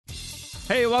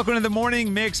Hey, welcome to the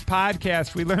Morning Mix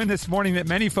podcast. We learned this morning that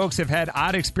many folks have had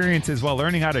odd experiences while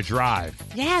learning how to drive.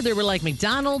 Yeah, there were like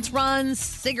McDonald's runs,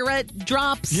 cigarette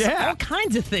drops, all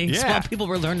kinds of things while people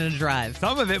were learning to drive.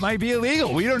 Some of it might be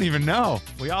illegal. We don't even know.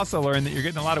 We also learned that you're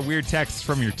getting a lot of weird texts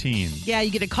from your teens. Yeah, you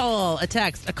get a call, a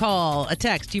text, a call, a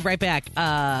text. You write back,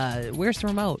 where's the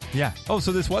remote? Yeah. Oh,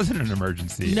 so this wasn't an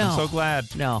emergency. No. I'm so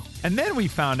glad. No. And then we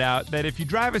found out that if you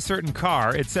drive a certain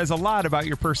car, it says a lot about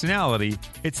your personality.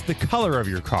 It's the color of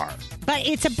your car. But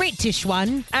it's a British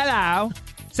one. Hello.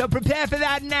 So prepare for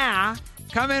that now.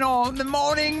 Coming on the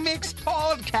Morning Mix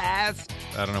podcast.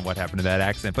 I don't know what happened to that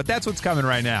accent, but that's what's coming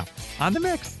right now on the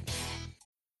Mix.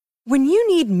 When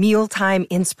you need mealtime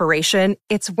inspiration,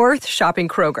 it's worth shopping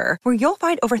Kroger, where you'll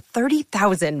find over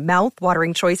 30,000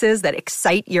 mouth-watering choices that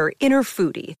excite your inner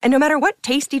foodie. And no matter what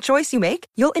tasty choice you make,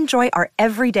 you'll enjoy our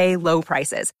everyday low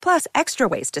prices, plus extra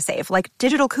ways to save, like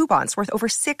digital coupons worth over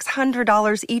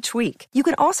 $600 each week. You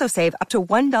can also save up to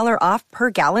 $1 off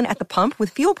per gallon at the pump with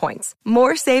fuel points.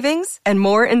 More savings and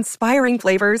more inspiring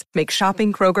flavors make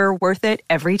shopping Kroger worth it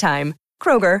every time.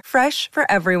 Kroger, fresh for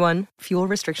everyone. Fuel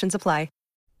restrictions apply.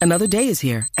 Another day is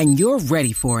here, and you're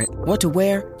ready for it. What to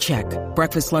wear? Check.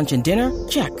 Breakfast, lunch, and dinner?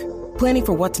 Check. Planning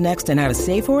for what's next and how to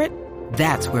save for it?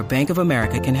 That's where Bank of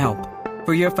America can help.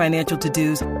 For your financial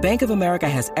to-dos, Bank of America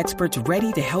has experts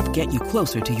ready to help get you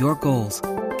closer to your goals.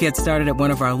 Get started at one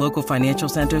of our local financial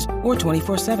centers or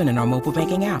 24/7 in our mobile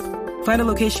banking app. Find a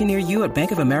location near you at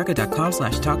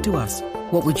bankofamerica.com/talktous.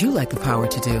 What would you like the power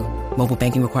to do? Mobile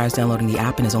banking requires downloading the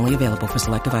app and is only available for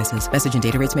select devices. Message and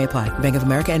data rates may apply. Bank of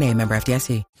America N.A., member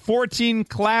FDIC. 14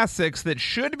 classics that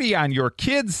should be on your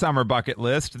kids' summer bucket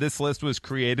list. This list was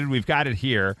created. We've got it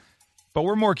here. But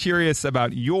we're more curious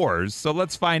about yours. So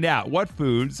let's find out what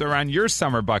foods are on your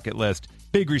summer bucket list.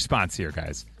 Big response here,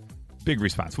 guys. Big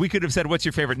response. We could have said, what's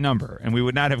your favorite number? And we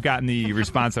would not have gotten the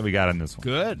response that we got on this one.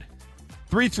 Good.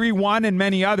 331 and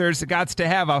many others got to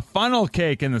have a funnel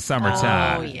cake in the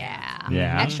summertime. Oh, yeah.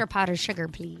 Yeah. Extra powdered sugar,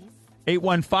 please.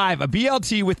 815, a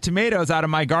BLT with tomatoes out of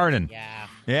my garden. Yeah.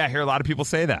 Yeah, I hear a lot of people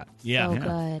say that. Yeah. So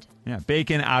good. Yeah,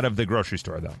 bacon out of the grocery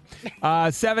store, though.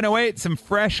 708, some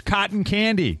fresh cotton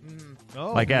candy.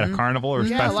 Oh. Like at a carnival or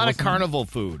Yeah, festival a lot of something. carnival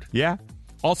food. Yeah.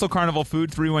 Also carnival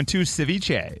food, 312,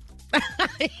 ceviche.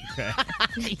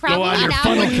 Probably Go on your not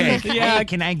funnel what you cake. think. Yeah,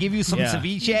 can I give you some Yeah.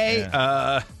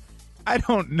 ceviche? I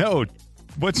don't know.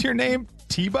 What's your name?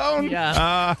 T-Bone?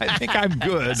 Yeah. I think I'm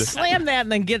good. Slam that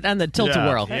and then get on the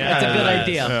tilt-a-whirl. Yeah. That's a good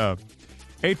idea. Yeah.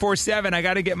 847, I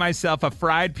got to get myself a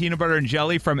fried peanut butter and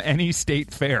jelly from any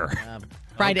state fair.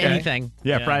 Fried Okay. anything.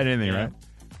 Yeah, fried anything, Yeah. right?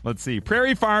 Let's see.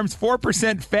 Prairie Farms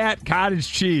 4% fat cottage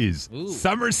cheese.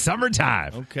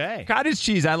 Summertime. Okay. Cottage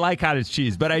cheese, I like cottage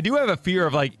cheese, but I do have a fear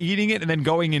of like eating it and then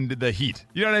going into the heat.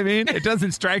 You know what I mean? It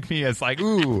doesn't strike me as like,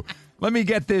 ooh, let me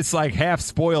get this like half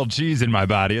spoiled cheese in my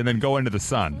body and then go into the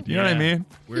sun. You know what I mean?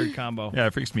 Weird combo. Yeah,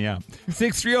 it freaks me out.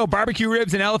 630, barbecue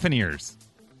ribs and elephant ears.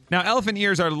 Now, elephant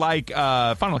ears are like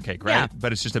funnel cake, right? Yeah.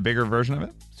 But it's just a bigger version of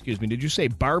it? Excuse me, did you say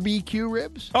barbecue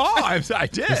ribs? Oh, I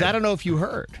did. Because I don't know if you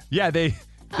heard. Yeah,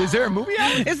 is there a movie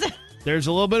on it? Is it? There's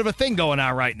a little bit of a thing going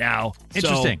on right now.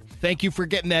 Interesting. So thank you for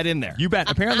getting that in there. You bet.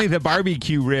 Apparently, the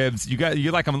barbecue ribs,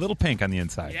 you like them a little pink on the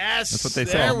inside. Yes. That's what they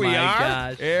say. There we my are.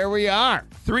 gosh. There we are.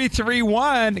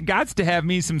 331, gots to have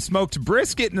me some smoked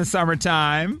brisket in the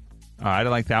summertime. Oh, I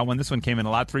like that one. This one came in a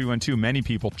lot. 312, many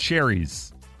people.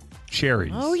 Cherries.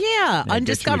 Oh, yeah. Yeah,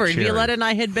 Undiscovered. get you a cherry. Violetta and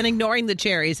I had been ignoring the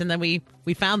cherries, and then we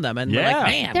found them. And we're Yeah. like,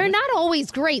 man. They're not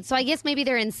always great, so I guess maybe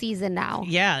they're in season now.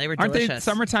 Yeah, they were Aren't delicious.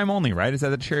 they summertime only, right? Is that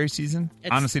the cherry season?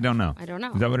 Honestly, don't know. I don't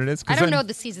know. Is that what it is? 'Cause I don't then- know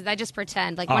the seasons. I just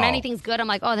pretend. Like, when Oh. anything's good, I'm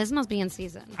like, oh, this must be in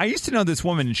season. I used to know this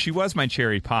woman, and she was my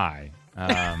cherry pie.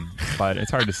 But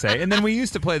it's hard to say. And then we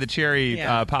used to play the cherry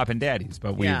Yeah. Poppin' Daddies,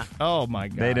 but Yeah. Oh, my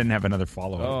God. they didn't have another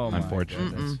follow-up, Oh, my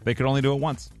unfortunately. They could only do it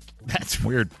once. That's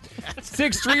Weird.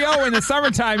 630 in the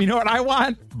summertime. You know what I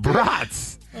want?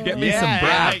 Brats. Get me some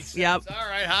brats. Yep. All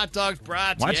right, hot dogs,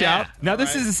 brats. Watch yeah. out. Now,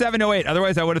 this All is a 708.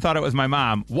 Otherwise, I would have thought it was my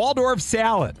mom. Waldorf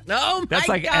salad. Oh, my That's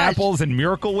like gosh. apples and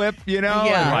Miracle Whip, you know?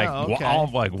 Yeah. And like, Oh,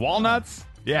 okay. like walnuts.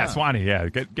 Yeah, Swanee, yeah.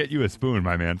 Get you a spoon,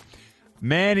 my man.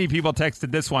 Many people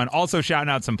texted this one. Also shouting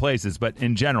out some places, but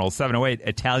in general, 708,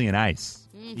 Italian ice.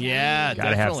 Yeah, Got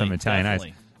to have some Italian ice.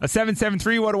 A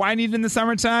 773, what do I need in the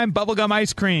summertime? Bubblegum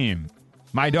ice cream.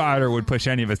 My daughter would push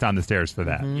any of us down the stairs for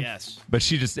that. Yes. But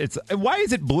why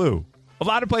is it blue? A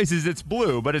lot of places it's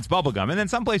blue, but it's bubblegum. And then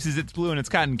some places it's blue and it's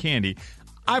cotton candy.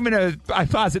 I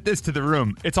posit this to the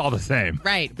room. It's all the same.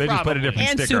 Right. They just put a different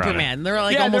and sticker on it. Superman. They're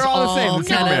like Yeah, almost they're all the same. all The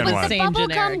kind Superman of but one. the same bubble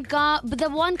generic. gum, but the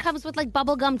one comes with like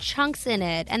bubble gum chunks in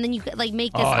it, and then you like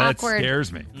make this Oh, that awkward.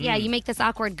 scares me. Yeah, you make this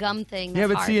awkward gum thing. Yeah, That's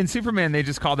but hard. see, in Superman, they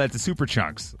just call that the super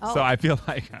chunks. Oh. So I feel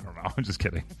like, I don't know. I'm just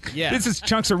kidding. Yeah. This is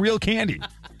chunks of real candy,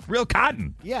 real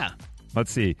cotton. Yeah.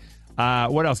 Let's see.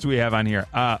 What else do we have on here?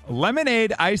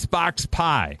 Lemonade icebox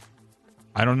pie.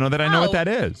 I don't know that I know what that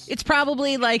is. It's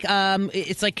probably like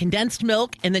it's like condensed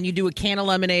milk, and then you do a can of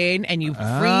lemonade, and you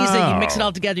freeze it. You mix it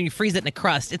all together, and you freeze it in a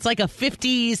crust. It's like a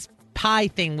 50s pie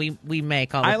thing we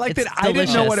make. I like that. I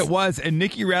didn't know what it was, and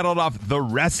Nikki rattled off the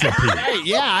recipe. Hey,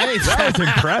 yeah. That was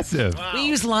impressive. We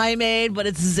use limeade, but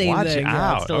it's the same Watch thing.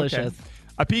 Yeah, out. it's delicious. Okay.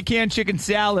 A pecan chicken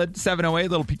salad,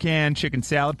 708, little pecan chicken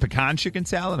salad. Pecan chicken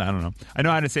salad? I don't know. I know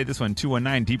how to say this one,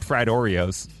 219, deep fried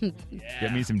Oreos.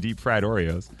 Get me some deep fried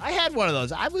Oreos. I had one of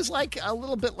those. I was like a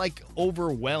little bit like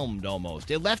overwhelmed almost.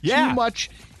 It left Yeah. too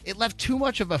much. It left too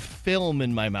much of a film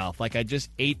in my mouth. Like I just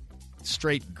ate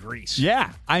straight grease.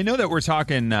 Yeah, I know that we're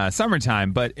talking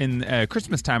summertime, but in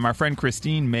Christmas time, our friend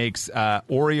Christine makes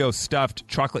Oreo stuffed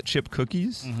chocolate chip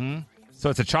cookies. Mm-hmm. So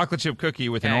it's a chocolate chip cookie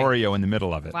with an Oreo in the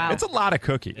middle of it. Wow. It's a lot of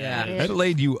cookie. Yeah. It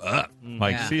laid you up.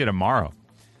 Like, Yeah. see you tomorrow.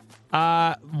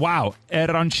 Wow. A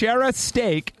ranchera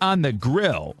steak on the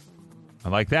grill. I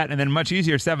like that. And then much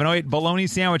easier, 708, bologna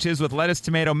sandwiches with lettuce,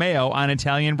 tomato, mayo on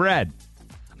Italian bread.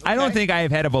 I don't think I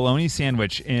have had a bologna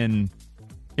sandwich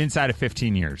inside of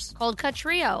 15 years. Cold cut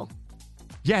trio.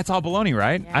 Yeah, it's all bologna,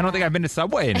 right? I don't think I've been to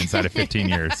Subway inside of 15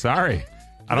 years. Sorry.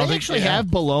 I don't They think actually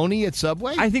have bologna at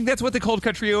Subway. I think that's what the cold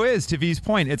cut trio is, to V's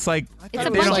point. It's like It's a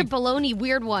they bunch don't- of bologna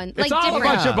weird one. It's Like all different. a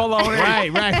bunch of bologna.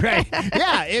 right.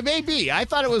 Yeah, it may be. I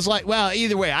thought it was like, well,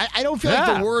 either way. I don't feel like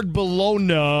Yeah. the word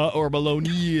bologna or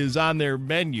bologna is on their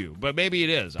menu, but maybe it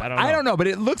is. I don't know. I don't know, but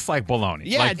it looks like bologna.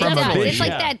 Yeah, like it from a definitely. It's big-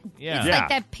 like that. Yeah. It's Yeah. like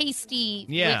that pasty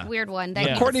Yeah. weird one that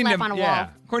you According can to slap on a wall.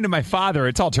 according to my father,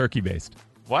 it's all turkey based.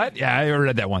 What? Yeah, I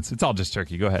read that once. It's all just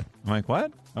turkey. Go ahead. I'm like,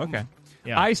 what? Okay.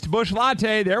 Yeah. Iced Bush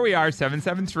Latte. There we are,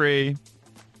 773.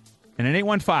 And an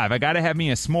 815. I got to have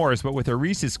me a s'mores, but with a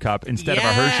Reese's cup instead of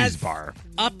a Hershey's bar.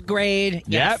 Upgrade.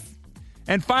 Yes. Yep.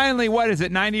 And finally, what is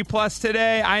it, 90 plus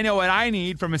today? I know what I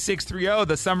need from a 630,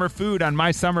 the summer food on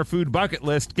my summer food bucket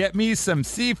list. Get me some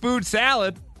seafood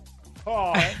salad.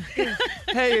 Oh.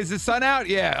 Hey, is the sun out?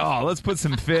 Yeah. Oh, let's put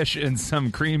some fish in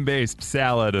some cream-based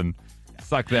salad and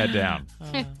suck that down.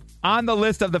 On the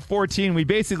list of the 14, we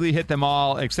basically hit them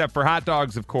all, except for hot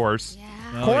dogs, of course.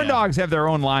 Yeah. Corn dogs have their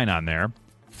own line on there.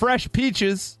 Fresh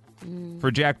peaches for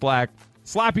Jack Black.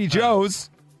 Sloppy Joes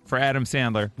for Adam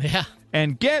Sandler. Yeah.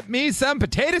 And get me some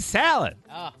potato salad.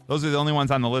 Those are the only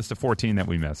ones on the list of 14 that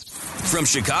we missed. From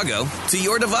Chicago to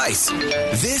your device,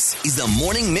 this is the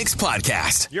Morning Mix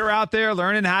Podcast. You're out there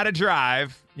learning how to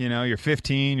drive. You know, you're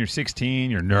 15, you're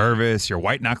 16, you're nervous, you're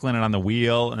white knuckling it on the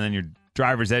wheel, and then your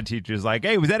driver's ed teacher's like,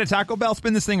 hey, was that a Taco Bell?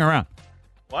 Spin this thing around.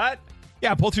 What?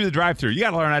 Yeah, pull through the drive-thru. You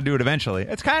got to learn how to do it eventually.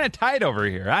 It's kind of tight over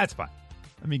here. That's fine.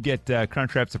 Let me get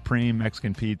Crunchwrap Supreme,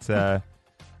 Mexican pizza.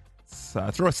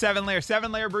 Throw a seven-layer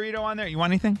burrito on there. You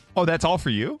want anything? Oh, that's all for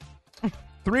you?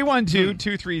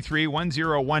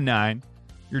 312-233-1019.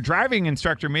 Your driving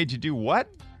instructor made you do what?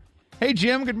 Hey,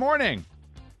 Jim, good morning.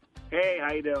 Hey,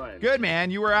 how you doing? Good,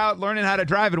 man. You were out learning how to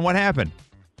drive, and what happened?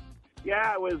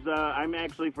 Yeah, it was. I'm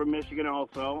actually from Michigan,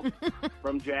 also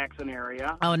from Jackson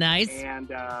area, Oh, nice. and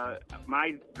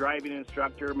my driving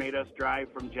instructor made us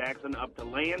drive from Jackson up to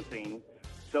Lansing,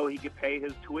 so he could pay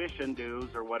his tuition dues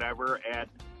or whatever at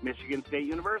Michigan State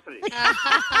University.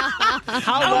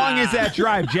 How long is that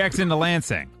drive, Jackson to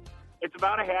Lansing? It's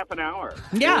about a half an hour.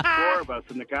 Yeah. There's 4 of us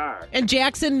in the car. And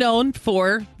Jackson known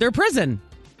for their prison.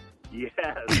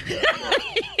 Yes.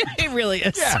 It really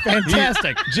is. Yeah.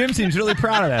 Fantastic. Jim seems really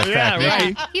proud of that fact. Yeah.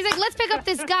 Nikki? He's like, let's pick up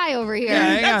this guy over here. Yeah,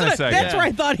 hang on a second. That's where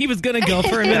I thought he was going to go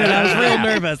for a minute. I was real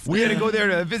nervous. We had to go there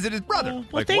to visit his brother. Well,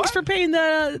 Like, thanks what? for paying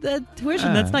the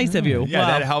tuition. That's nice of you. Yeah, Wow.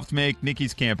 that helped make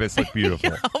Nikki's campus look beautiful.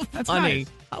 How That's funny. nice.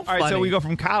 How All right, so funny. we go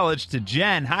from college to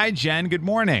Jen. Hi, Jen. Good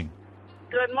morning.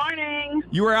 Good morning.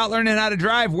 You were out learning how to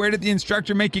drive. Where did the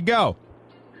instructor make you go?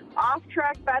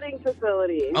 Off-track betting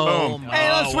facility. Oh, Boom. Hey,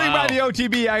 let's swing by the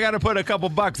OTB. I got to put a couple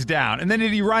bucks down. And then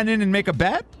did he run in and make a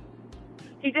bet?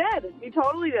 He did. He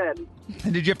totally did.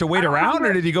 And did you have to wait around,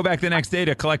 or did he go back the next day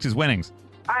to collect his winnings?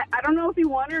 I don't know if he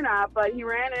won or not, but he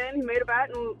ran in, he made a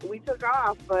bet, and we took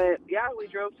off. But, yeah, we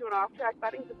drove to an off-track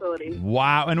betting facility.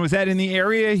 Wow. And was that in the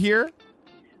area here?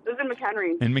 It This is in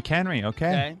McHenry. In McHenry,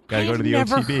 okay. Got to go to I've the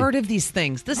never OTB. heard of these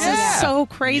things. This is so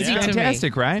crazy to me.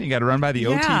 Fantastic, right? You got to run by the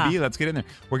Yeah. OTB. Let's get in there.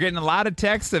 We're getting a lot of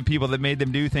texts of people that made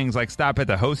them do things like stop at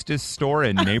the Hostess store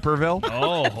in Naperville.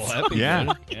 Oh, that'd be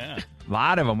good. Yeah. A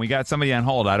lot of them. We got somebody on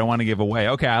hold I don't want to give away.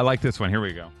 Okay, I like this one. Here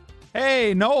we go.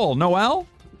 Hey, Noel. Noel?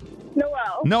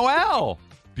 Noel.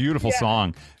 Beautiful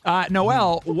song.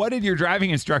 Noel, what did your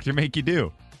driving instructor make you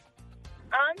do?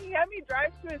 He had me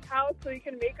drive to his house so he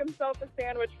can make himself a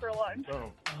sandwich for lunch.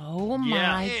 Oh,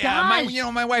 my Yeah,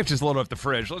 gosh. my wife just loaded up the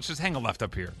fridge. Let's just hang a left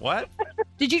up here. What?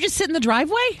 Did you just sit in the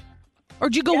driveway? Or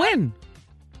did you go in?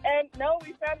 And no,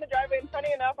 we sat in the driveway, and funny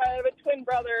enough, I have a twin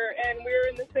brother, and we were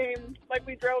in the same, like,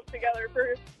 we drove together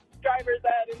for driver's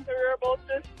ed, and so we were both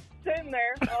just sitting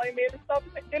there while he made himself,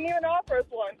 didn't even offer us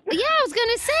one. Yeah, I was going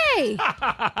to say.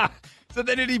 So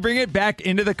then did he bring it back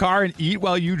into the car and eat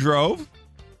while you drove?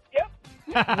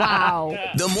 Wow.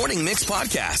 The Morning Mix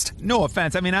Podcast. No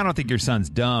offense. I mean, I don't think your son's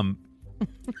dumb,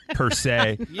 per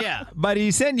se. Yeah. But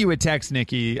he sent you a text,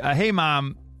 Nikki. Hey,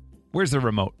 Mom, where's the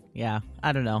remote? Yeah,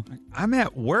 I don't know. I'm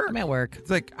at work. I'm at work. It's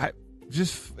like,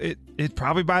 it's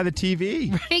probably by the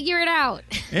TV. Figure it out.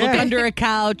 Look under a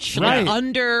couch, Right. look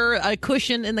under a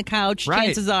cushion in the couch. Right.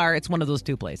 Chances are it's one of those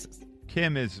two places.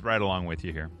 Kim is right along with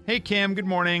you here. Hey, Kim, good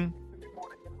morning.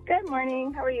 Good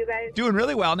morning. How are you guys? Doing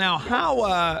really well. Now,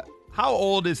 how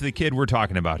old is the kid we're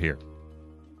talking about here?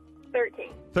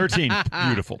 13. 13.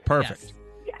 Beautiful. Perfect.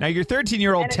 Yes. Now, your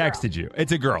 13-year-old And a girl. texted you.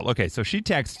 It's a girl. Okay, so she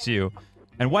texts you.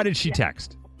 And what did she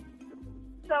text?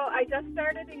 So I just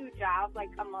started a new job like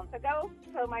a month ago.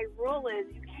 So my rule is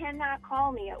you cannot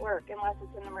call me at work unless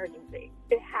it's an emergency.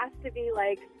 It has to be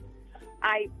like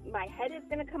my head is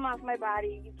going to come off my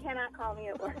body. You cannot call me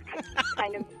at work.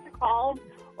 Kind of calls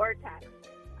or texts.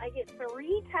 I get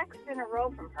 3 texts in a row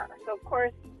from her. So of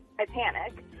course I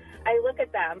panic. I look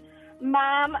at them.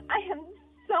 Mom, I am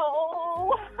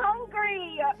so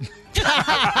hungry.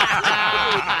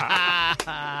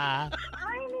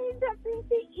 I need something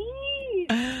to eat.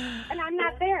 And I'm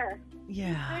not there.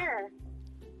 Yeah. There.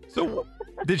 So,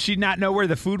 did she not know where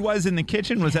the food was in the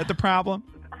kitchen? Was that the problem?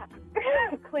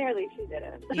 Clearly she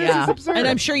didn't. Yeah. absurd. And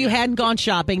I'm sure you hadn't gone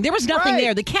shopping. There was nothing Right.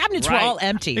 there. The cabinets were Right. all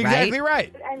empty, Exactly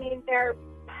right. I mean, they're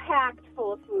packed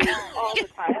full of food all the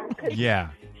time. 'Cause Yeah.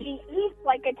 she eats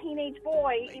like a teenage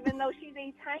boy, even though she's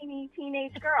a tiny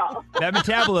teenage girl. That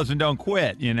metabolism don't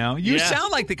quit, you know? You Yeah.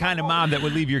 sound like the kind of mom that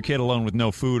would leave your kid alone with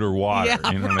no food or water.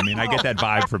 Yeah, You know what I mean? I get that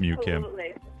vibe from you, Kim.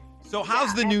 Absolutely. So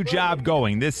how's the new job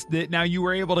going? Now you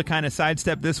were able to kind of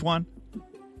sidestep this one?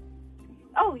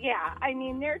 Oh, yeah. I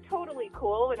mean, they're totally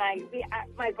cool. And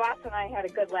my boss and I had a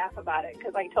good laugh about it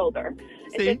because I told her.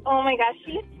 I See? said, oh, my gosh,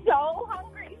 she's so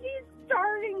hungry. She's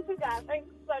starving to death. I'm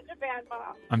such a bad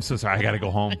mom. I'm so sorry. I got to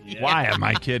go home. Why?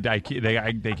 My kid, they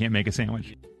can't make a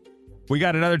sandwich. We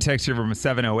got another text here from a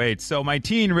 708. So my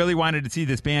teen really wanted to see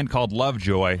this band called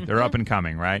Lovejoy. They're up and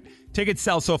coming, right? Tickets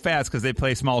sell so fast because they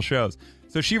play small shows.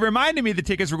 So she reminded me the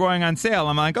tickets were going on sale.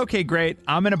 I'm like, okay, great.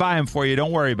 I'm going to buy them for you.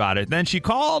 Don't worry about it. Then she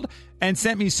called and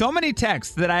sent me so many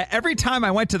texts that every time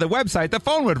I went to the website, the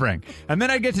phone would ring. And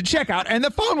then I'd get to checkout and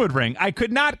the phone would ring. I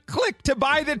could not click to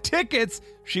buy the tickets.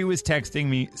 She was texting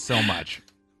me so much.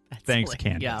 Thanks,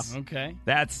 Candace. Yeah. Okay.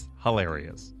 That's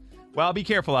hilarious. Well, be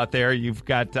careful out there. You've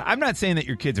got, I'm not saying that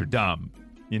your kids are dumb.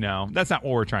 You know, that's not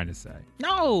what we're trying to say.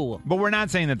 No. But we're not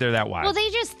saying that they're that wise. Well, they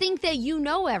just think that you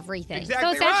know everything. Exactly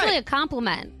so it's actually right. a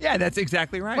compliment. Yeah, that's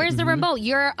exactly right. Where's the remote?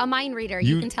 You're a mind reader.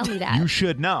 You can tell me that. You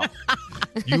should know.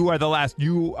 You are the last.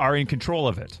 You are in control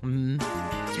of it.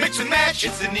 Mix and match,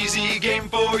 it's an easy game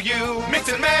for you. Mix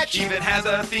and match even has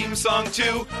a theme song too.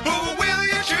 Who will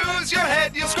you choose? Your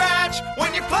head you'll scratch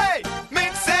when you play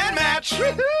Mix and Match.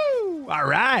 Woohoo! All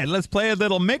right, let's play a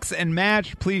little mix and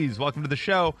match. Please, welcome to the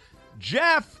show.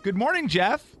 Jeff, good morning,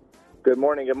 Jeff. Good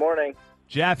morning, good morning.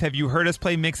 Jeff, have you heard us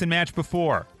play mix and match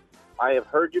before? I have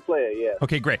heard you play it, yes.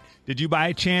 Okay, great. Did you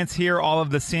by chance hear all of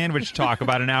the sandwich talk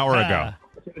about an hour ago?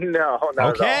 No,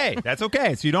 not Okay, that's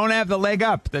okay. So you don't have the leg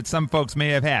up that some folks may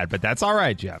have had, but that's all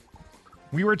right, Jeff.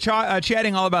 We were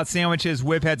chatting all about sandwiches.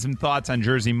 Whip had some thoughts on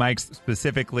Jersey Mike's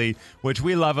specifically, which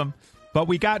we love them. But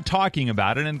we got talking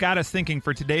about it and got us thinking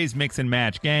for today's mix and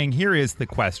match. Gang, here is the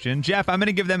question. Jeff, I'm going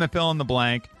to give them a fill in the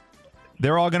blank.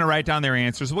 They're all going to write down their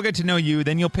answers. We'll get to know you.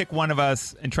 Then you'll pick one of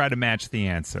us and try to match the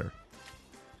answer.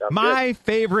 My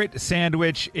favorite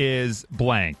sandwich is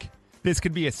blank. This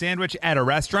could be a sandwich at a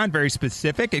restaurant, very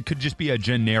specific. It could just be a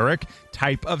generic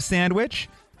type of sandwich.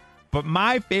 But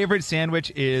my favorite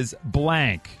sandwich is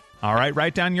blank. All right,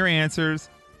 write down your answers.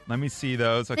 Let me see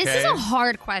those, okay? This is a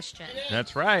hard question.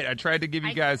 That's right. I tried to give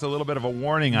you guys a little bit of a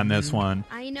warning on this one.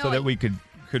 I know. So that we could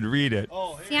could read it.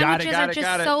 Sandwiches are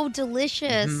just so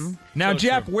delicious. Now,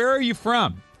 Jeff, where are you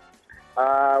from?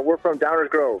 We're from Downers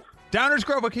Grove. Downers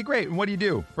Grove. Okay, great. And what do you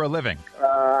do for a living?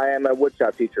 I am a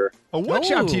woodshop teacher. A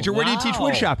woodshop teacher. Where do you teach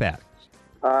woodshop at?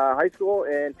 High school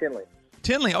in Tinley.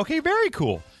 Tinley. Okay, very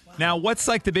cool. Now, what's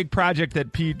like the big project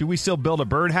that do we still build a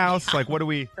birdhouse? Like, what do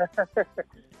we?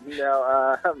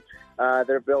 No,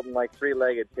 they're building like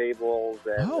 3-legged tables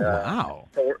and wow.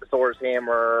 Thor's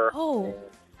hammer. Oh. And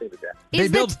things like that. They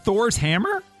build Thor's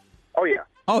hammer? Oh yeah.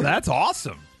 Oh, that's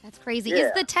awesome. That's crazy. Yeah.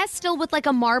 Is the test still with like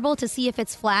a marble to see if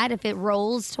it's flat, if it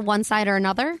rolls to one side or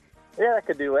another? Yeah, I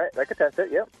could do it. I could test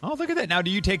it. Yep. Oh, look at that. Now,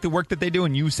 do you take the work that they do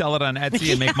and you sell it on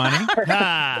Etsy and make money?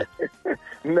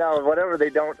 No, whatever they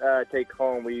don't take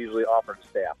home, we usually offer to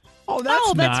staff. Oh,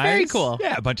 that's that's very nice. cool.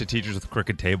 Yeah, a bunch of teachers with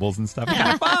crooked tables and stuff.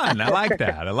 Yeah, fun. I like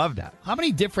that. I love that. How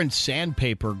many different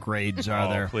sandpaper grades are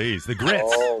there? Please, the grits.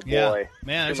 Oh boy, Yeah.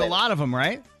 Man, there's Too a many. lot of them,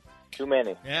 right? Too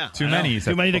many. Yeah. Too I know. many, you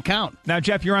said. Too many to count. Now,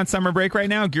 Jeff, you're on summer break right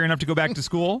now, gearing up to go back to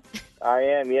school. I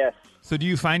am. Yes. So do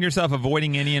you find yourself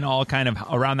avoiding any and all kind of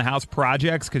around-the-house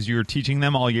projects because you're teaching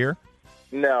them all year?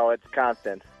 No, it's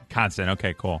constant. Constant.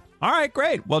 Okay, cool. All right,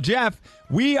 great. Well, Jeff,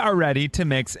 we are ready to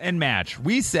mix and match.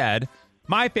 We said,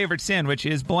 my favorite sandwich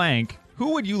is blank.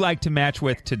 Who would you like to match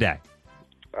with today?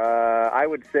 I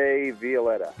would say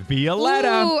Violetta.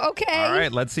 Violetta. Ooh, okay. All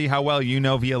right, let's see how well you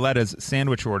know Violetta's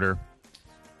sandwich order.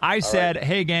 I said,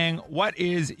 hey, gang, what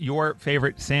is your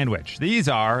favorite sandwich? These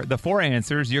are the 4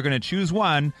 answers. You're going to choose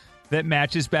one that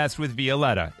matches best with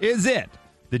Violetta. Is it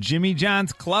the Jimmy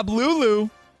John's Club Lulu?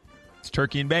 It's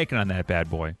turkey and bacon on that bad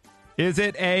boy. Is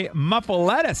it a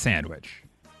muffaletta sandwich?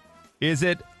 Is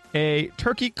it a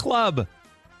turkey club?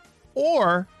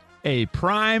 Or a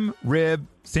prime rib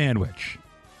sandwich?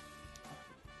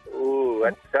 Ooh,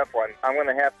 that's a tough one. I'm going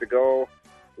to have to go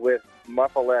with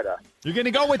Muffaletta. You're going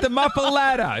to go with the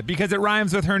muffaletta because it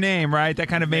rhymes with her name, right? That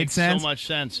kind of made Makes sense. so much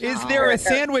sense. Is there a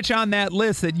sandwich on that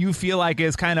list that you feel like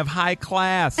is kind of high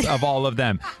class of all of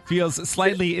them? Feels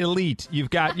slightly elite. You've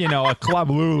got, a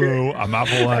Club Lulu, a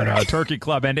muffaletta, a turkey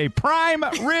club, and a prime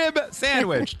rib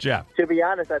sandwich, Jeff. To be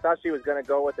honest, I thought she was going to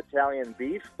go with Italian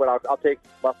beef, but I'll take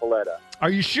Muffaletta. Are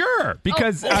you sure?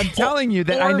 Because I'm telling you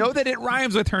that I know that it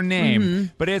rhymes with her name,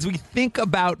 but as we think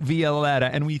about Violetta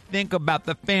and we think about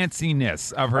the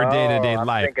fanciness of her day-to-day I'm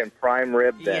life. thinking prime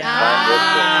rib then.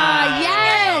 Yes.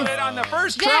 Nailed it on the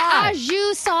first That try. au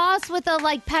jus sauce with the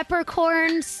like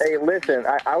peppercorns. Hey, listen,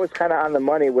 I was kind of on the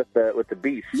money with the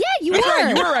beef. Yeah, you That's were. right,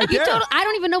 you were right there. I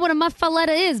don't even know what a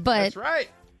muffaletta is, but That's right.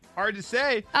 Hard to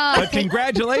say. But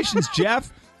congratulations,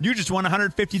 Jeff. You just won a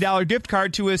 $150 gift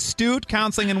card to Astute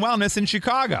Counseling and Wellness in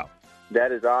Chicago.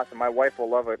 That is awesome. My wife will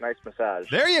love a nice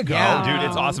massage. There you go. Yeah. Dude,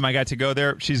 it's awesome. I got to go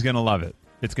there. She's going to love it.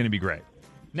 It's going to be great.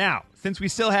 Now, since we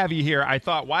still have you here, I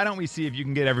thought, why don't we see if you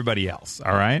can get everybody else,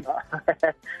 all right?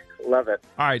 Love it.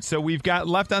 All right, so we've got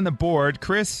left on the board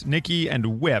Chris, Nikki,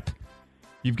 and Whip.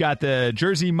 You've got the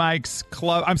Jersey Mike's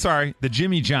Club, the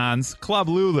Jimmy John's Club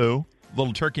Lulu,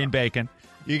 little turkey and bacon.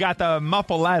 You got the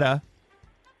Muffaletta,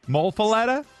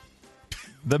 Molfaletta,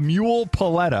 the Mule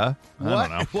Paletta. I don't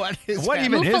know. What is What that?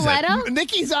 even is it? Muffaletta?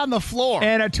 Nikki's on the floor.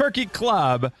 And a turkey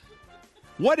club.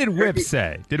 What did Whip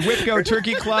say? Did Whip go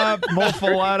turkey club,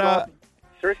 Molfaletta?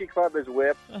 Turkey Club is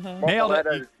Whip. Nailed it.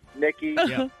 Muffaletta is Nikki.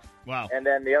 Yeah. Wow. And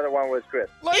then the other one was Chris.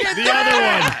 Look at The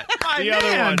that! other one. My The other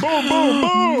man. one. Boom, boom,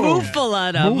 boom.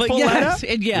 Muffaletta. But yes,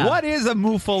 Muffaletta? yeah. What is a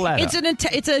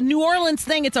muffaletta? It's a New Orleans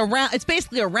thing. It's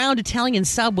basically a round Italian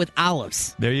sub with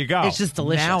olives. There you go. It's just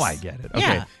delicious. Now I get it. Okay.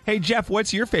 Yeah. Hey, Jeff,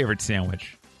 what's your favorite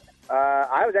sandwich?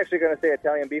 I was actually going to say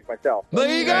Italian beef myself. There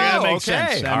you go. Yeah, that makes okay.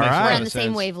 sense. That All makes a lot right. we're of on the same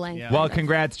sense. wavelength. Yeah. Well,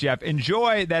 congrats, Jeff.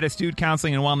 Enjoy that Astute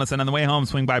Counseling and Wellness, and on the way home,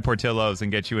 swing by Portillo's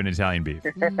and get you an Italian beef.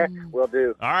 Will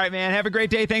do. All right, man. Have a great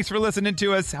day. Thanks for listening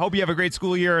to us. Hope you have a great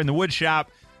school year in the wood shop.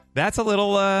 That's a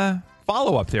little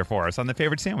follow-up there for us on the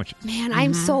favorite sandwiches. Man,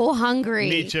 I'm so hungry.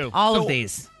 Me too. All So- of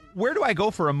these. Where do I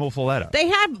go for a muffaletta?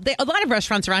 A lot of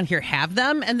restaurants around here have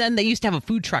them, and then they used to have a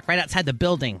food truck right outside the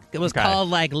building. It was Okay. called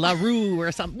like La Rue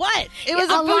or something. What? It was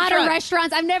a a food lot truck. of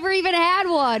restaurants. I've never even had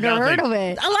one or heard of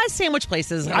it. A lot of sandwich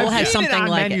places will I've have seen something it on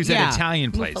like menus it. at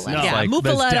Italian places. Muffaletta. Yeah, Like those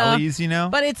muffaletta.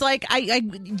 delis, But it's like,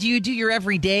 do you do your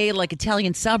everyday like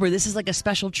Italian sub, or this is like a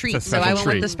special treat? It's a so I special went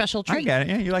treat. with the special treat. I get it.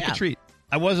 Yeah, you like Yeah. a treat.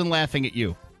 I wasn't laughing at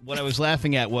you. What I was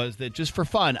laughing at was that just for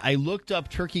fun, I looked up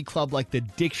Turkey Club, like the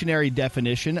dictionary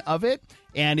definition of it,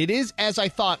 and it is as I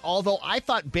thought, although I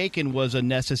thought bacon was a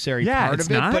necessary Yeah, part it's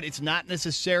of it, not. but it's not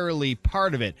necessarily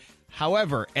part of it.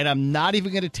 However, and I'm not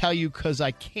even going to tell you because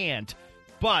I can't,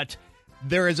 but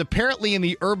there is apparently in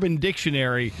the Urban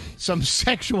Dictionary some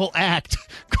sexual act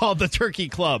called the Turkey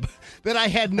Club that I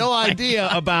had no idea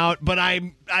about, but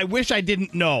I wish I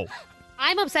didn't know.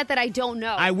 I'm upset that I don't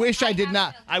know. I wish I did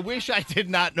not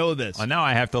know this. Well, now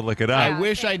I have to look it up. I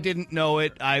wish I didn't know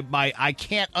it. I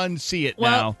can't unsee it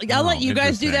now. Well, I'll let you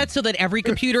guys do that so that every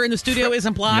computer in the studio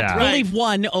isn't blocked. Yeah. We'll leave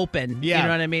one open. Yeah. You know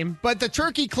what I mean? But the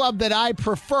Turkey Club that I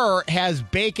prefer has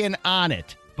bacon on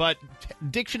it. But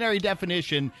dictionary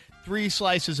definition, 3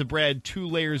 slices of bread, 2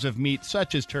 layers of meat,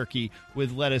 such as turkey,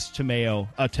 with lettuce, tomato,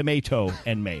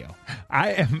 and mayo.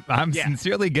 I'm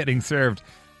sincerely getting served.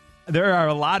 There are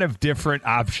a lot of different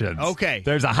options. Okay.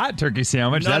 There's a hot turkey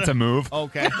sandwich. That's a move.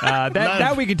 Okay.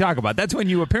 That we can talk about. That's when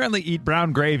you apparently eat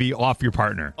brown gravy off your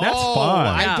partner. That's fun.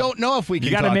 I don't know if we can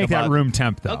You got to make that room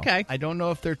temp, though. Okay. I don't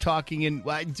know if they're talking in...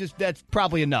 that's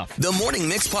probably enough. The Morning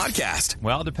Mix Podcast.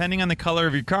 Well, depending on the color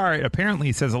of your car, it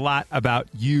apparently says a lot about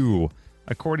you,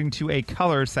 according to a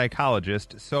color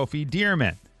psychologist, Sophie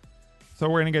Dearman. So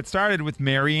we're going to get started with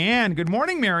Marianne. Good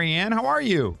morning, Marianne. How are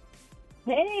you?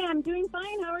 Hey, I'm doing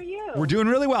fine. How are you? We're doing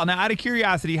really well. Now, out of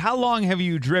curiosity, how long have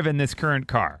you driven this current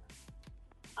car?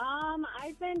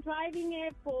 I've been driving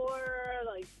it for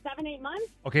like 7-8 months.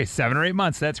 Okay, 7 or 8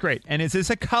 months. That's great. And is this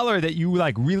a color that you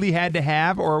really had to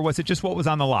have, or was it just what was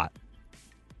on the lot?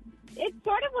 It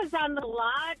sort of was on the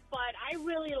lot, but I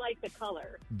really like the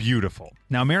color. Beautiful.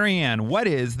 Now, Marianne, what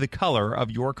is the color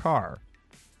of your car?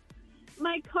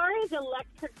 My car is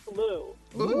electric blue.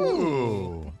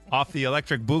 Ooh. Off the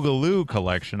Electric Boogaloo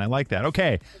collection. I like that.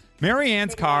 Okay.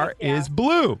 Marianne's car is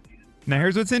blue. Now,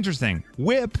 here's what's interesting.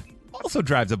 Whip also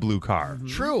drives a blue car.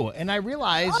 True. And I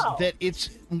realize that it's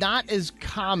not as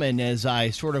common as I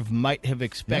sort of might have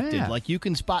expected. Yeah. Like, you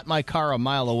can spot my car a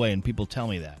mile away, and people tell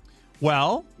me that.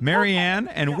 Well, Marianne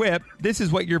and Whip, this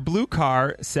is what your blue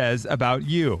car says about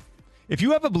you. If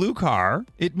you have a blue car,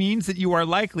 it means that you are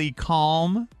likely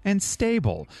calm and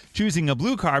stable. Choosing a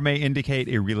blue car may indicate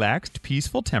a relaxed,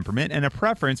 peaceful temperament and a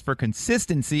preference for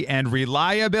consistency and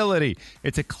reliability.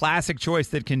 It's a classic choice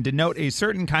that can denote a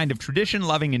certain kind of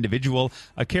tradition-loving individual,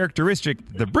 a characteristic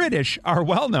the British are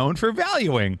well known for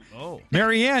valuing. Oh.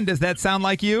 Marianne, does that sound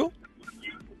like you?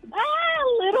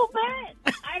 A little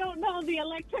bit. I don't know. The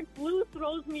electric blue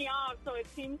throws me off, so it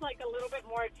seems like a little bit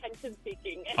more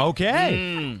attention-seeking.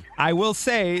 Okay. I will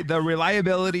say the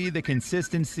reliability, the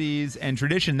consistencies, and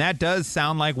tradition, that does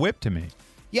sound like Whip to me.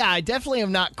 Yeah, I definitely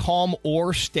am not calm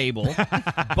or stable,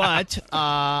 but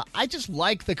I just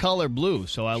like the color blue,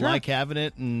 so I like having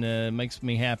it, and it makes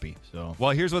me happy. So,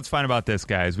 well, here's what's fun about this,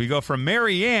 guys. We go from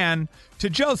Marianne to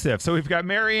Joseph. So we've got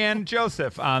Marianne and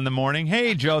Joseph on the morning.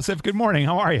 Hey, Joseph, good morning.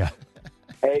 How are you?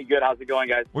 Hey, good. How's it going,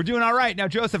 guys? We're doing all right. Now,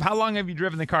 Joseph, how long have you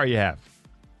driven the car you have?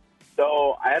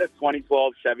 So I had a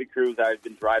 2012 Chevy Cruze. I've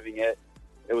been driving it.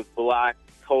 It was black,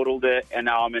 totaled it, and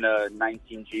now I'm in a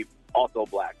 19 Jeep, also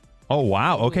black. Oh,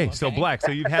 wow. Okay, so black.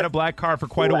 So you've had a black car for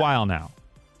quite a while now.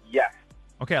 Yes.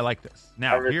 Okay, I like this.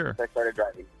 Now, Ever since I started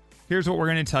driving. here's what we're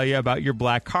going to tell you about your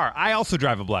black car. I also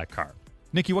drive a black car.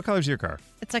 Nikki, what color is your car?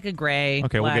 It's like a gray.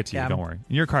 Okay, we'll black, get to you. Don't worry.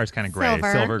 Your car's kind of gray.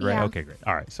 Silver, gray. yeah. Okay, great.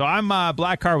 All right. So I'm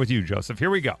black car with you, Joseph. Here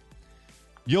we go.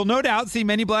 You'll no doubt see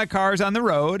many black cars on the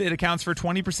road. It accounts for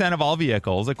 20% of all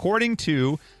vehicles. According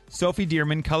to Sophie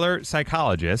Dearman, color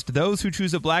psychologist, those who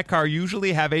choose a black car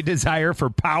usually have a desire for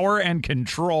power and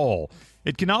control.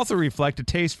 It can also reflect a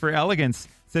taste for elegance,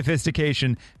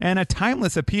 sophistication, and a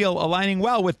timeless appeal, aligning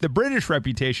well with the British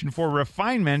reputation for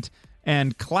refinement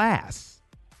and class.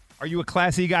 Are you a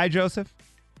classy guy, Joseph?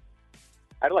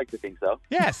 I'd like to think so.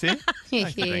 Yeah, see? I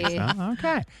think so.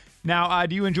 Okay. Now,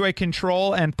 do you enjoy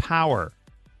control and power?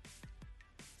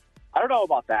 I don't know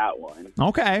about that one.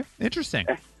 Okay, interesting.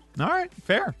 All right,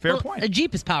 fair point. A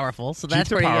Jeep is powerful, so that's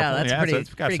Jeeps are pretty. powerful. Yeah, that's Yeah, pretty. so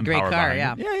it's got pretty some great power car.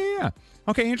 behind Yeah. it. Yeah.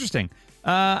 Okay, interesting.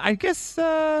 I guess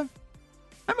I'm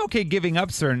okay giving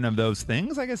up certain of those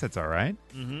things. I guess that's all right.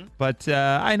 Mm-hmm. But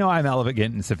I know I'm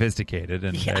elegant and sophisticated,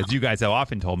 and as you guys have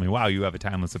often told me, wow, you have a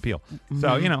timeless appeal. Mm-hmm.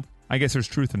 So, I guess there's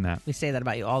truth in that. We say that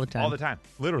about you all the time. All the time,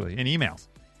 literally, in emails.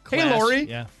 Class, Hey, Lori.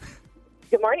 Yeah.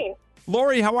 Good morning.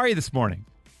 Lori, how are you this morning?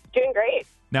 Doing great.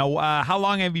 Now, how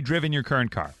long have you driven your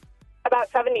current car? About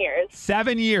 7 years.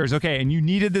 7 years. Okay, and you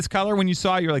needed this color when you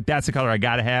saw it? You're like, that's the color I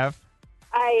got to have?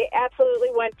 I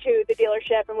absolutely went to the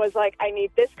dealership and was like, I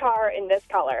need this car in this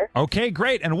color. Okay,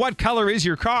 great. And what color is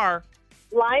your car?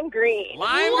 Lime green.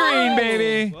 Lime green,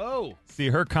 baby. Whoa. See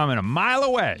her coming a mile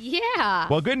away. Yeah.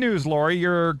 Well, good news, Lori.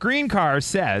 Your green car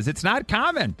says it's not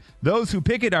common. Those who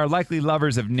pick it are likely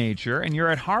lovers of nature, and you're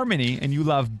at harmony and you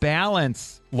love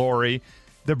balance, Lori.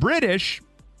 The British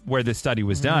where this study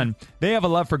was done. They have a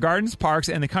love for gardens, parks,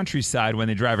 and the countryside when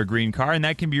they drive a green car, and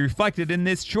that can be reflected in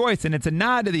this choice. And it's a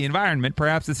nod to the environment,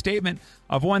 perhaps a statement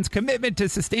of one's commitment to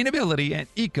sustainability and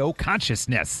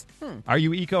eco-consciousness. Are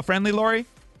you eco-friendly, Lori?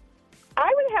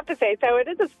 I would have to say so. It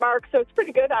is a Spark, so it's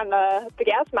pretty good on the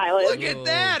gas mileage. Look at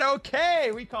that.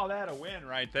 Okay. We call that a win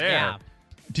right there. Yeah.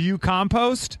 Do you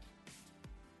compost?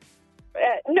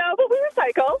 No, but we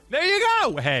recycle. There you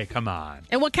go. Hey, come on.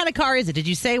 And what kind of car is it? Did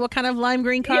you say what kind of lime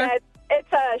green car? Yeah,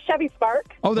 it's a Chevy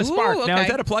Spark. Oh, the Spark. Ooh, Now, okay. is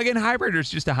that a plug-in hybrid or is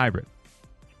it just a hybrid?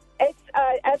 It's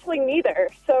actually neither.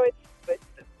 So it's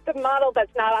the model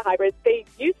that's not a hybrid. They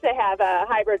used to have a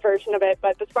hybrid version of it,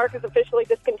 but the Spark is officially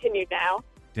discontinued now.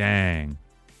 Dang.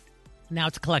 Now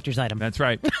it's a collector's item. That's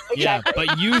right. Yeah,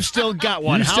 but you still got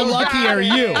one. You How still lucky got are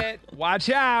you? it. Watch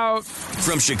out.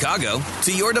 From Chicago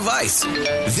to your device,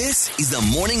 this is the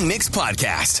Morning Mix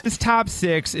Podcast. This top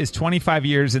 6 is 25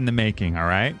 years in the making, all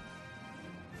right?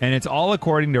 And it's all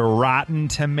according to Rotten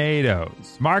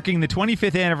Tomatoes, marking the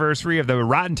 25th anniversary of the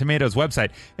Rotten Tomatoes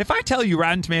website. If I tell you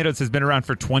Rotten Tomatoes has been around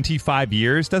for 25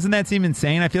 years, doesn't that seem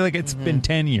insane? I feel like it's been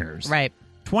 10 years. Right.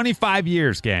 25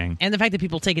 years, gang. And the fact that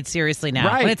people take it seriously now.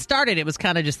 Right. When it started, it was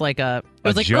kind of just like it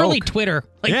was like joke. early Twitter.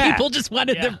 Like Yeah. people just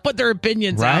wanted to put their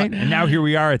opinions Right? out. And now here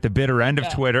we are at the bitter end of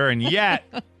Twitter, and yet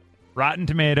Rotten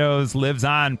Tomatoes lives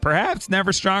on, perhaps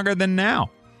never stronger than now.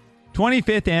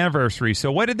 25th anniversary.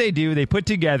 So what did they do? They put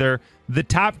together the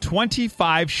top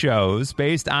 25 shows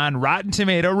based on Rotten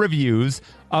Tomato reviews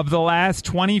of the last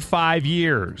 25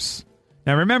 years.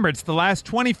 Now, remember, it's the last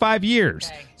 25 years.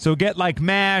 Okay. So get like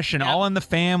MASH and All in the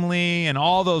Family and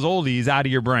all those oldies out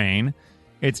of your brain.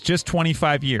 It's just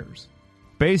 25 years.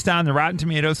 Based on the Rotten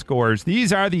Tomatoes scores,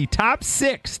 these are the top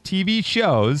 6 TV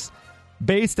shows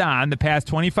based on the past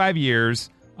 25 years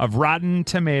of Rotten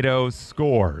Tomatoes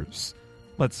scores.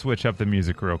 Let's switch up the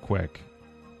music real quick.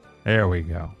 There we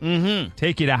go.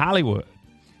 Take you to Hollywood.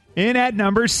 In at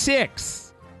number 6.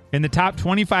 In the top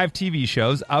 25 TV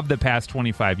shows of the past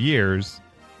 25 years,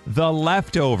 The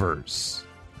Leftovers.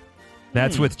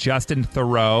 That's with Justin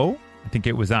Theroux. I think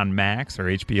it was on Max or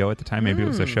HBO at the time. Maybe it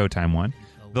was a Showtime one.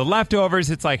 The Leftovers,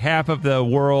 it's like half of the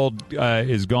world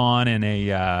is gone in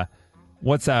a,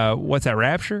 what's that,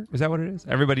 Rapture? Is that what it is?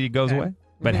 Everybody goes away?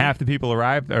 But half the people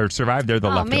arrive or survive. They're the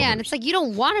Oh, leftovers. man. It's like you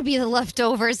don't want to be the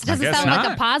leftovers. It doesn't guess sound like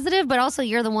not. a positive, but also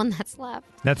you're the one that's left.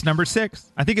 That's number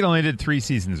 6. I think it only did 3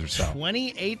 seasons or so.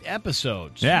 28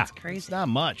 episodes. Yeah. That's crazy. It's not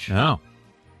much. No.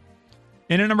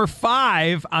 In at number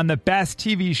 5 on the best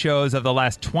TV shows of the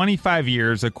last 25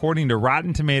 years, according to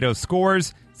Rotten Tomatoes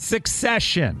scores,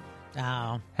 Succession.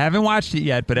 Oh. Haven't watched it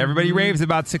yet, but everybody raves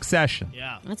about Succession.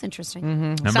 Yeah. That's interesting.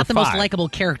 It's Number not the most 5. likable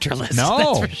character list.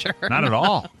 No, That's for sure. not at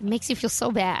all. It makes you feel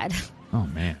so bad. Oh,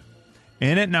 man.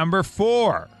 In at number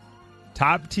 4,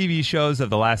 top TV shows of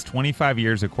the last 25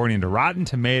 years, according to Rotten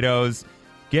Tomatoes.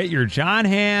 Get your John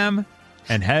Hamm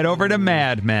and head over to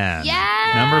Mad Men.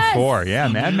 Yes! Number 4. Yeah,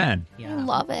 Mad Men. I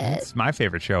love it. It's my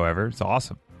favorite show ever. It's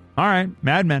awesome. All right,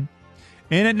 Mad Men.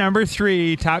 In at number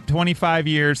 3, top 25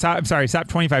 top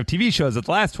 25 TV shows of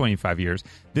the last 25 years.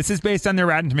 This is based on their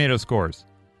Rotten Tomatoes scores.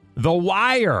 The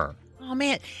Wire. Oh,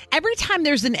 man. Every time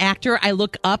there's an actor, I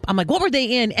look up, I'm like, what were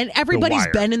they in? And everybody's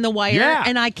Wire. been in The Wire. Yeah.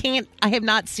 And I have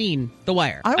not seen The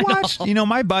Wire. I watched,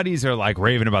 my buddies are like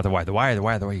raving about The Wire. The Wire.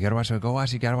 You got to watch it. Go watch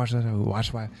it. You got to watch it.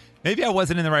 Watch The Wire. Maybe I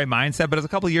wasn't in the right mindset, but it was a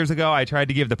couple of years ago. I tried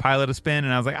to give the pilot a spin,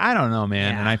 and I was like, I don't know,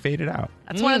 man. Yeah. And I faded out.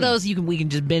 That's one of those we can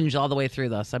just binge all the way through,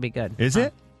 though. So that'd be good. Is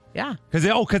it? Yeah.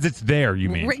 Because it's there, you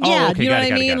mean? Yeah, Oh, okay, you know got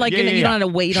what it, I mean? Like, Yeah, you don't have to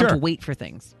wait. You don't have Sure. to wait for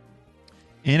things.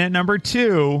 In at number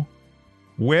 2,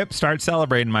 Whip, start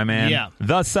celebrating, my man. Yeah.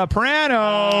 The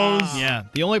Sopranos. Yeah.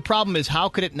 The only problem is how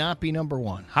could it not be number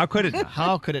 1? How could it not?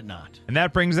 How could it not? And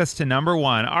that brings us to number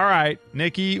 1. All right,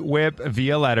 Nikki, Whip,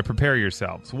 Violetta, prepare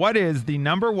yourselves. What is the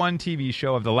number 1 TV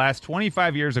show of the last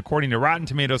 25 years according to Rotten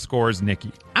Tomato scores,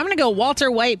 Nikki? I'm going to go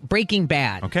Walter White, Breaking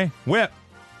Bad. Okay, Whip.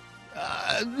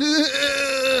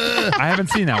 I haven't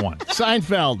seen that one.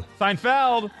 Seinfeld.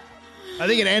 Seinfeld. I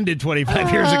think it ended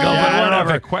 25 years ago, Yeah, I but don't know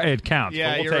whatever. if it counts.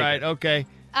 Yeah, but we'll you're take right. it. Okay.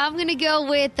 I'm going to go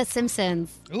with The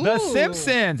Simpsons. The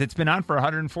Simpsons. It's been on for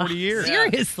 140 years.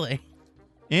 Seriously.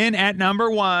 In at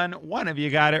number 1, one of you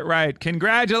got it right.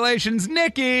 Congratulations,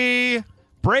 Nikki.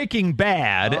 Breaking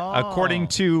Bad, according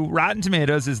to Rotten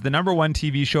Tomatoes, is the #1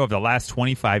 TV show of the last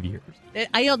 25 years.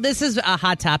 This is a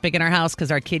hot topic in our house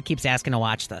because our kid keeps asking to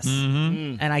watch this.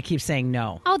 Mm-hmm. And I keep saying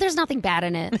no. Oh, there's nothing bad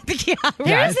in it.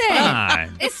 Where is it? Fine.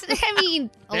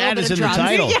 A Bad little is bit in of the drugs.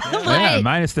 title. Yeah,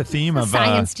 minus the theme of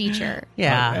science teacher.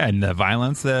 and the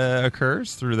violence that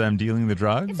occurs through them dealing the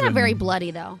drugs. It's not and very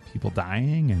bloody, though. people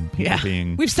dying and people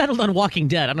being. We've settled on Walking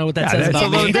Dead. I don't know what that says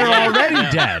about me. They're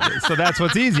already dead, so that's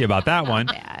what's easy about that one.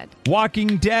 Bad.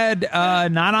 Walking Dead,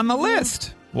 not on the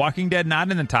list. Walking Dead not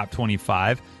in the top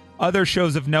 25. Other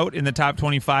shows of note in the top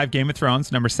 25, Game of Thrones,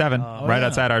 #7, right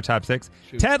outside our top 6.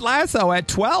 Ted Lasso at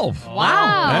 12. Wow.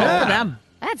 Yeah. Good for them.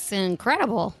 That's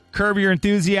incredible. Curb Your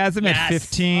Enthusiasm at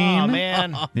 15. Oh,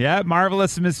 man. Yeah,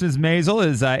 Marvelous Mrs. Maisel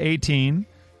is 18.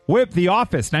 Whip, The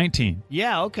Office, 19.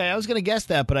 Yeah, okay. I was going to guess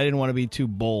that, but I didn't want to be too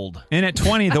bold. And at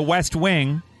 20, The West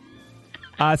Wing.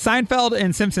 Seinfeld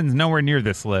and Simpsons nowhere near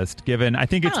this list, given I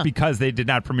think it's because they did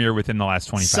not premiere within the last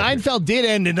 25 years. Seinfeld did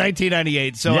end in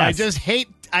 1998, so Yes. I just hate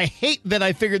that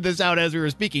I figured this out as we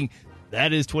were speaking.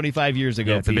 That is 25 years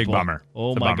ago, Yeah, it's a big people. bummer.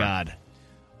 Oh, It's a my bummer. God.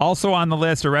 Also on the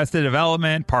list, Arrested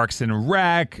Development, Parks and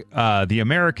Rec, The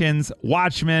Americans,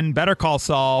 Watchmen, Better Call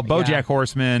Saul, BoJack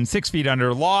Horseman, 6 Feet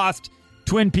Under, Lost,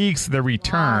 Twin Peaks, The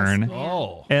Return,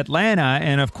 Atlanta,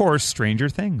 and of course, Stranger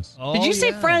Things. Did you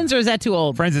say Friends or is that too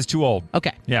old? Friends is too old.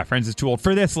 Okay. Yeah, Friends is too old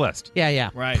for this list. Yeah.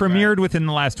 Right. Premiered within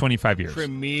the last 25 years.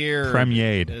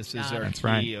 Premiered. This is our That's key.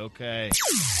 right. Okay.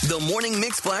 The Morning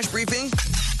Mix Flash Briefing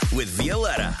with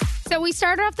Violetta. So we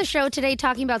started off the show today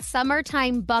talking about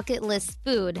summertime bucket list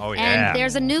food. Oh, yeah. And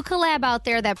there's a new collab out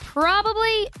there that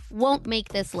probably won't make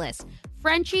this list.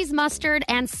 Frenchie's Mustard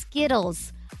and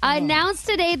Skittles announced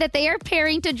today that they are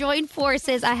pairing to join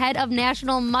forces ahead of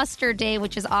National Mustard Day,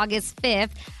 which is August 5th.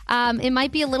 It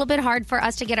might be a little bit hard for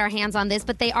us to get our hands on this,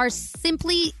 but they are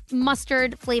simply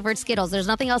mustard-flavored Skittles. There's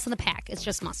nothing else in the pack. It's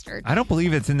just mustard. I don't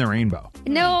believe it's in the rainbow.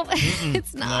 No,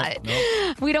 it's not.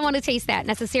 We don't want to taste that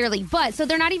necessarily. But so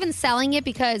they're not even selling it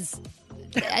because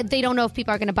they don't know if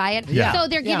people are going to buy it. Yeah. So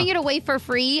they're giving it away for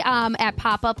free at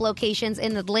pop-up locations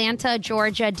in Atlanta,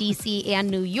 Georgia, D.C., and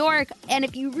New York. And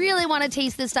if you really want to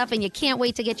taste this stuff and you can't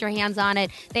wait to get your hands on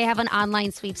it, they have an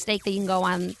online sweepstake that you can go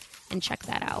on and check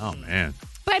that out. Oh, man.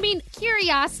 But, I mean,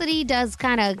 curiosity does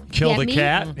kind of Kill get the me.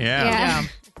 cat? Yeah.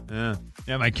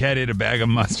 Yeah, my cat ate a bag of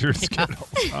mustard Skittles.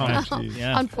 Oh,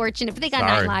 jeez. Unfortunate, but they got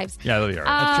Sorry. 9 lives. Yeah, they'll be all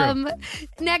right. That's true.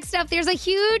 Next up, there's a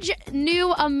huge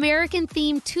new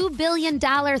American-themed $2 billion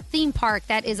theme park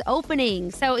that is opening.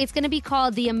 So it's going to be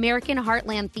called the American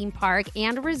Heartland Theme Park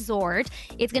and Resort.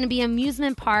 It's going to be an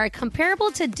amusement park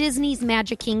comparable to Disney's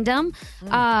Magic Kingdom. It's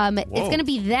going to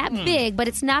be that big, but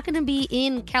it's not going to be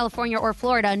in California or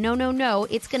Florida. No.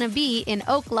 It's going to be in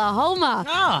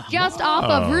Oklahoma, just off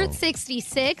of Route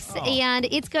 66. And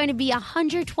it's going to be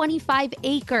 125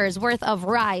 acres worth of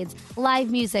rides, live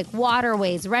music,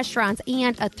 waterways, restaurants,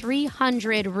 and a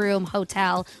 300-room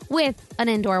hotel with an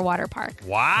indoor water park.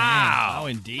 Wow. Oh,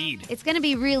 indeed. It's going to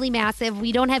be really massive.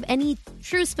 We don't have any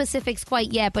true specifics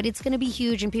quite yet, but it's going to be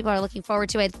huge, and people are looking forward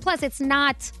to it. Plus, it's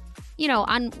not,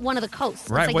 on one of the coasts.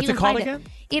 Right. It's What's you it can called find again?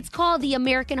 It's called the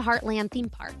American Heartland Theme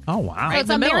Park. Oh, wow. So it's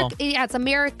in the middle. it's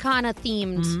Americana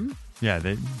themed. Yeah,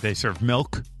 they serve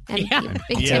milk. And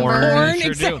big Yeah. timber. Corn,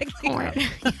 sure do. exactly. Corn.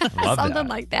 Love Something that.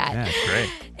 like that. Yeah, it's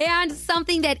great. And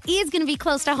something that is going to be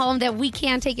close to home that we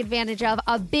can take advantage of,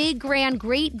 a big, grand,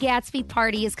 Great Gatsby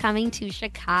party is coming to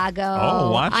Chicago.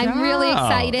 Oh, watch I'm really out.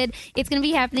 excited. It's going to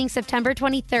be happening September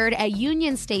 23rd at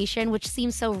Union Station, which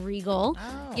seems so regal.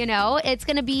 It's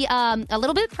going to be a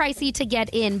little bit pricey to get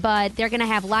in, but they're going to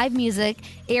have live music,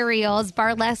 aerials,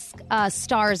 burlesque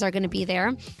stars are going to be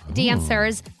there,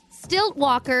 dancers, stilt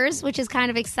walkers, which is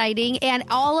kind of exciting, and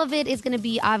all of it is going to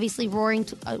be obviously the Roaring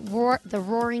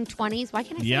 20s. Why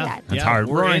can't I say that? That's hard.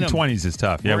 we're Roaring in 'em. 20s is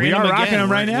tough. Yeah, We're we in are 'em rocking again.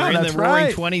 them right We're now. in That's the Roaring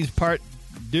right. 20s part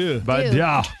deux. But Dude.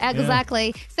 yeah.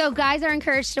 Exactly. So guys are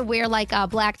encouraged to wear like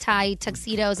black tie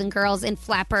tuxedos and girls in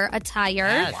flapper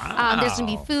attire. There's gonna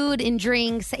be food and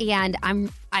drinks, and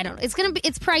I don't know.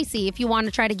 It's pricey if you want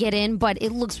to try to get in, but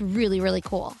it looks really, really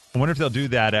cool. I wonder if they'll do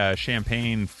that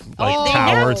champagne They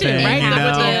tower have to, thing. right? You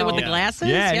know? With the glasses?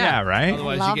 Yeah, right?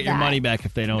 Otherwise, Love you get your that. money back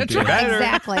if they don't That's do right. it. Better.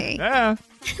 Exactly. Yeah.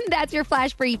 That's your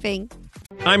flash briefing.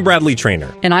 I'm Bradley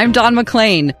Trainer. And I'm Don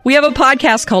McClain. We have a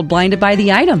podcast called Blinded by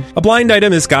the Item. A blind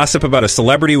item is gossip about a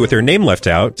celebrity with their name left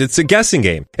out. It's a guessing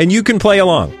game, and you can play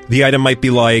along. The item might be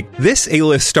like, this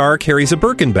A-list star carries a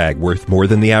Birkin bag worth more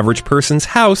than the average person's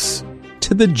house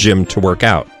to the gym to work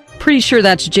out. Pretty sure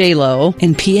that's J-Lo.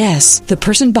 And P.S. the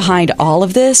person behind all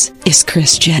of this is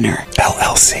Kris Jenner,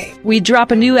 LLC. We drop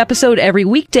a new episode every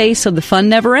weekday so the fun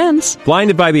never ends.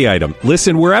 Blinded by the Item.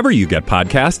 Listen wherever you get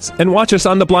podcasts and watch us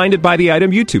on the Blinded by the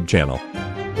Item YouTube channel.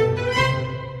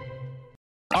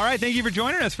 All right, thank you for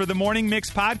joining us for the Morning Mix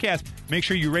podcast. Make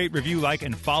sure you rate, review, like,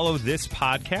 and follow this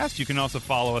podcast. You can also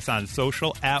follow us on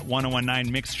social at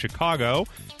 1019 Mix Chicago.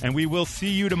 And we will see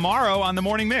you tomorrow on the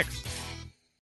Morning Mix.